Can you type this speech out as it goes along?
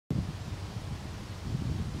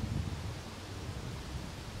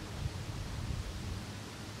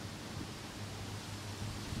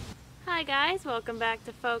Hi guys, welcome back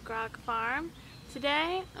to Folk Rock Farm.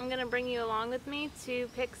 Today I'm going to bring you along with me to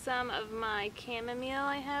pick some of my chamomile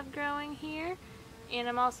I have growing here, and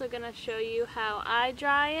I'm also going to show you how I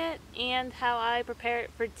dry it and how I prepare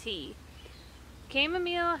it for tea.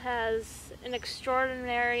 Chamomile has an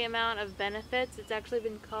extraordinary amount of benefits. It's actually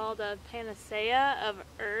been called a panacea of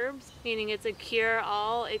herbs, meaning it's a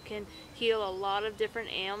cure-all. It can heal a lot of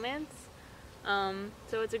different ailments.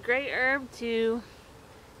 So it's a great herb to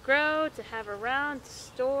grow, to have around, to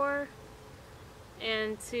store,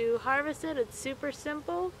 and to harvest it. It's super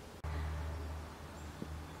simple.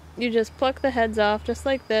 You just pluck the heads off just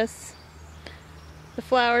like this. The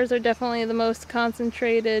flowers are definitely the most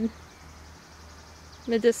concentrated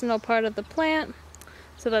medicinal part of the plant,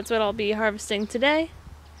 so that's what I'll be harvesting today.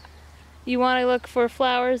 You want to look for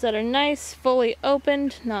flowers that are nice, fully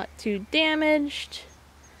opened, not too damaged,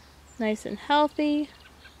 nice and healthy.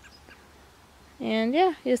 And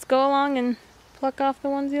yeah, you just go along and pluck off the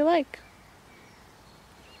ones you like.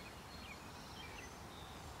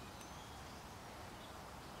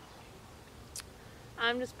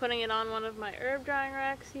 I'm just putting it on one of my herb drying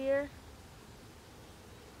racks here.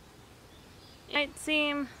 It might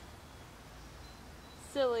seem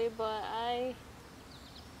silly, but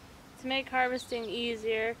to make harvesting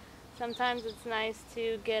easier, sometimes it's nice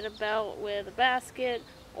to get a belt with a basket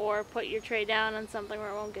or put your tray down on something where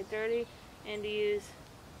it won't get dirty, and to use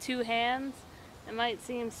two hands. It might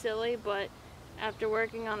seem silly, but after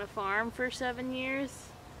working on a farm for 7 years,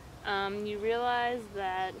 you realize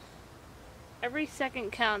that every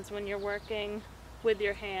second counts when you're working with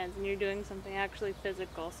your hands and you're doing something actually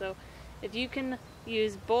physical. So if you can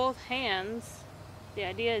use both hands, the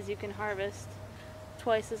idea is you can harvest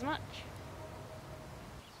twice as much.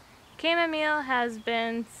 Chamomile has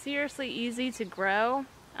been seriously easy to grow.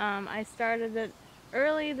 I started it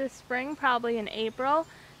early this spring, probably in April,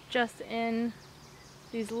 just in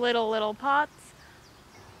these little pots.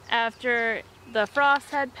 After the frost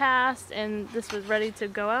had passed and this was ready to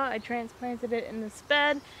go out, I transplanted it in this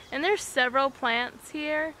bed, and there's several plants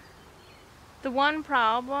here. The one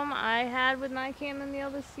problem I had with my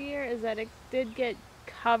chamomile this year is that it did get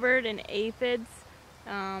covered in aphids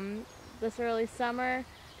this early summer.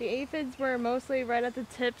 The aphids were mostly right at the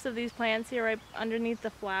tips of these plants here, right underneath the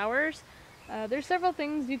flowers. There's several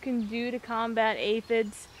things you can do to combat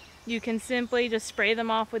aphids. You can simply just spray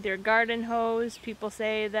them off with your garden hose. People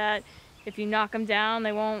say that if you knock them down,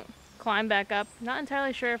 they won't climb back up. Not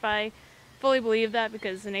entirely sure if I fully believe that,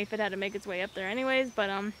 because an aphid had to make its way up there anyways,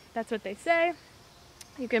 but that's what they say.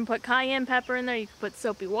 You can put cayenne pepper in there. You can put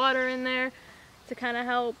soapy water in there to kind of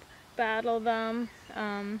help battle them.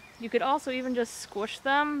 You could also even just squish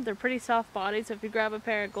them. They're pretty soft bodied, so if you grab a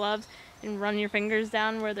pair of gloves and run your fingers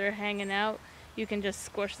down where they're hanging out, you can just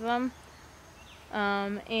squish them.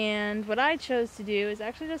 And what I chose to do is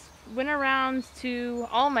actually just went around to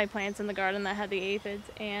all my plants in the garden that had the aphids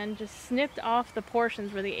and just snipped off the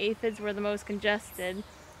portions where the aphids were the most congested,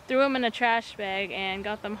 threw them in a trash bag, and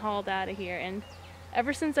got them hauled out of here. And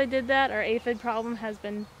ever since I did that, our aphid problem has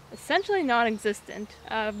been essentially non-existent.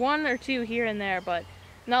 One or two here and there, but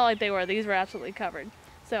not like they were. These were absolutely covered.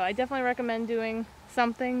 So I definitely recommend doing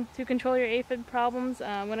something to control your aphid problems.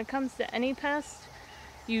 When it comes to any pest,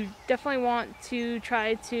 you definitely want to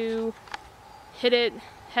try to hit it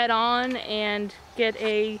head on and get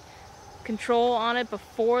a control on it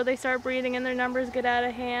before they start breeding and their numbers get out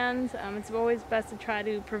of hand. It's always best to try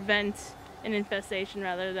to prevent an infestation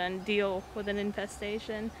rather than deal with an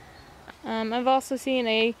infestation. I've also seen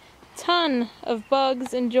a ton of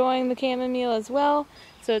bugs enjoying the chamomile as well,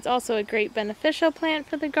 so it's also a great beneficial plant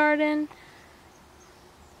for the garden,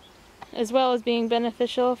 as well as being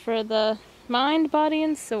beneficial for the mind, body,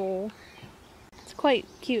 and soul. It's quite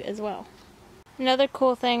cute as well. Another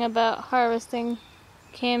cool thing about harvesting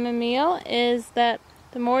chamomile is that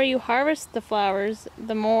the more you harvest the flowers,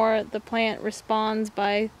 the more the plant responds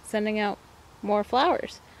by sending out more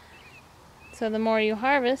flowers. So the more you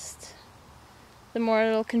harvest, the more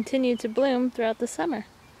it'll continue to bloom throughout the summer.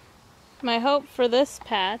 My hope for this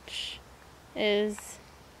patch is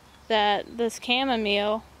that this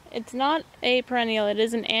chamomile, it's not a perennial, it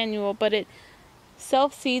is an annual, but it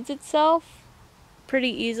self-seeds itself pretty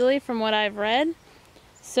easily from what I've read.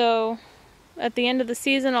 So at the end of the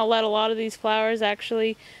season, I'll let a lot of these flowers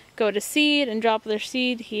actually go to seed and drop their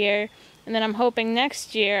seed here. And then I'm hoping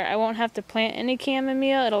next year I won't have to plant any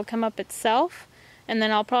chamomile, it'll come up itself. And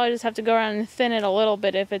then I'll probably just have to go around and thin it a little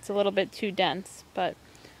bit if it's a little bit too dense. But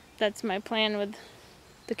that's my plan with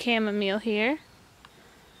the chamomile here.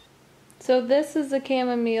 So this is a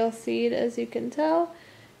chamomile seed, as you can tell.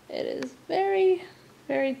 It is very,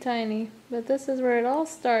 very tiny, but this is where it all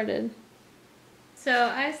started.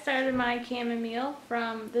 So I started my chamomile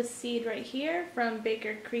from this seed right here from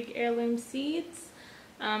Baker Creek Heirloom Seeds.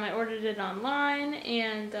 I ordered it online,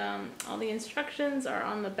 and all the instructions are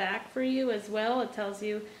on the back for you as well. It tells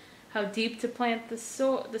you how deep to plant the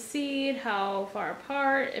seed, how far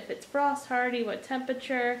apart, if it's frost hardy, what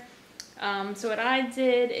temperature. So what I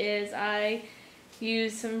did is I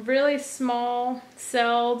used some really small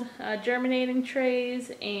celled germinating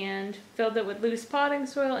trays and filled it with loose potting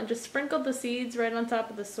soil and just sprinkled the seeds right on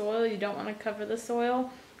top of the soil. You don't want to cover the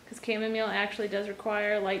soil because chamomile actually does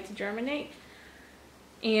require light to germinate.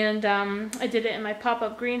 And I did it in my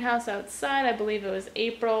pop-up greenhouse outside. I believe it was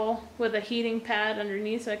April, with a heating pad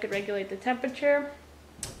underneath so I could regulate the temperature.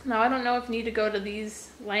 Now I don't know if you need to go to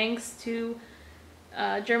these lengths to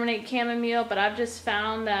germinate chamomile, but I've just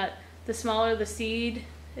found that the smaller the seed,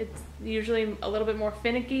 it's usually a little bit more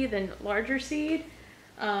finicky than larger seed.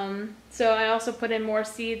 So I also put in more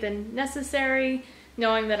seed than necessary,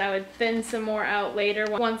 knowing that I would thin some more out later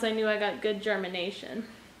once I knew I got good germination.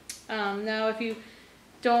 Now if you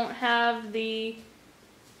don't have the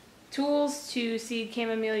tools to seed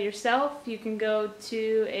chamomile yourself, you can go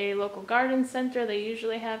to a local garden center. They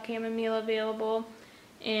usually have chamomile available.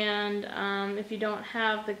 And if you don't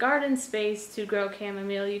have the garden space to grow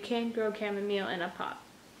chamomile, you can grow chamomile in a pot.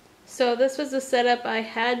 So this was the setup I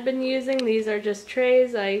had been using. These are just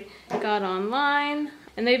trays I got online,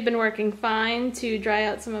 and they've been working fine to dry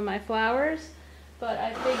out some of my flowers. But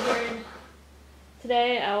I figured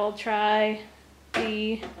today I will try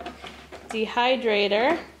the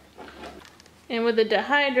dehydrator. And with the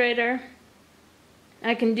dehydrator,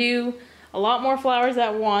 I can do a lot more flowers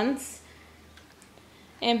at once.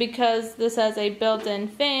 And because this has a built-in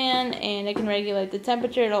fan and it can regulate the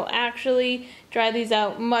temperature, it'll actually dry these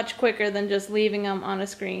out much quicker than just leaving them on a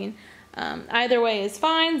screen. Either way is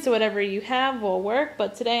fine, so whatever you have will work,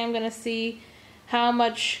 but today I'm going to see how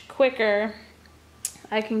much quicker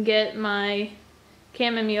I can get my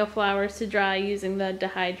chamomile flowers to dry using the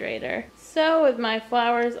dehydrator. So with my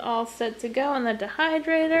flowers all set to go in the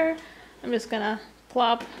dehydrator, I'm just going to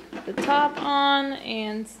plop the top on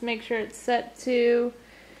and make sure it's set to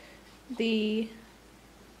the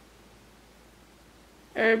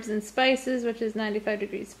herbs and spices, which is 95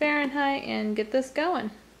 degrees Fahrenheit, and get this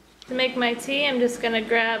going. To make my tea, I'm just going to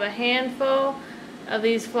grab a handful of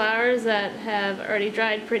these flowers that have already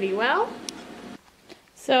dried pretty well.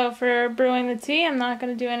 So for brewing the tea, I'm not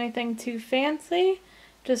going to do anything too fancy.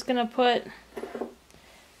 Just going to put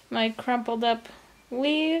my crumpled up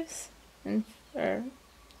leaves, and going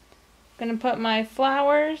to put my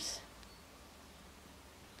flowers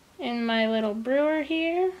in my little brewer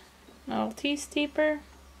here, my little tea steeper,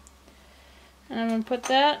 and I'm going to put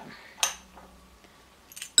that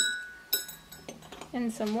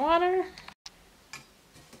in some water.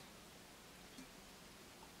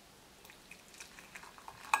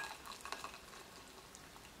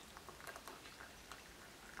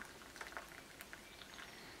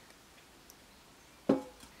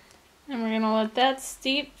 And we're going to let that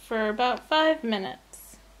steep for about 5 minutes.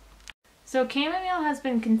 So chamomile has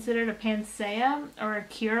been considered a panacea, or a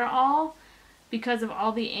cure-all, because of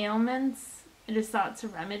all the ailments it is thought to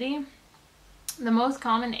remedy. The most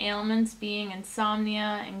common ailments being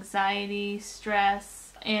insomnia, anxiety,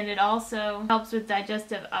 stress, and it also helps with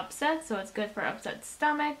digestive upset, so it's good for upset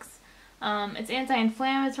stomachs. It's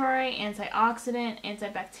anti-inflammatory, antioxidant,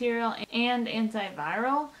 antibacterial, and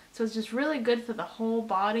antiviral, so it's just really good for the whole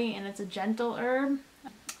body, and it's a gentle herb.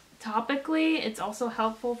 Topically, it's also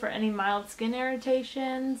helpful for any mild skin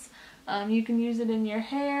irritations. You can use it in your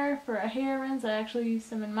hair for a hair rinse. I actually used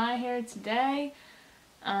some in my hair today.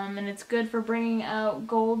 And it's good for bringing out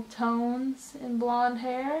gold tones in blonde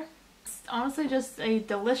hair. It's honestly just a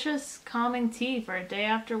delicious calming tea for a day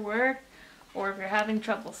after work, or if you're having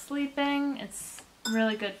trouble sleeping. It's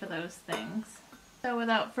really good for those things. So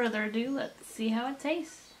without further ado, let's see how it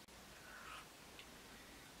tastes.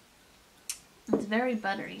 It's very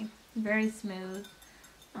buttery, very smooth.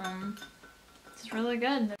 It's really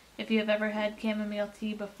good. If you have ever had chamomile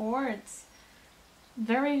tea before, it's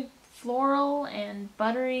very floral and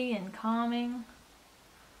buttery and calming.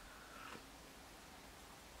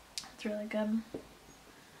 It's really good.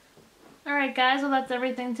 Alright guys, well that's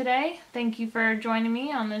everything today. Thank you for joining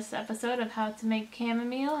me on this episode of how to make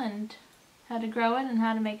chamomile and how to grow it and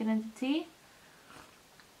how to make it into tea.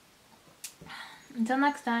 Until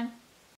next time.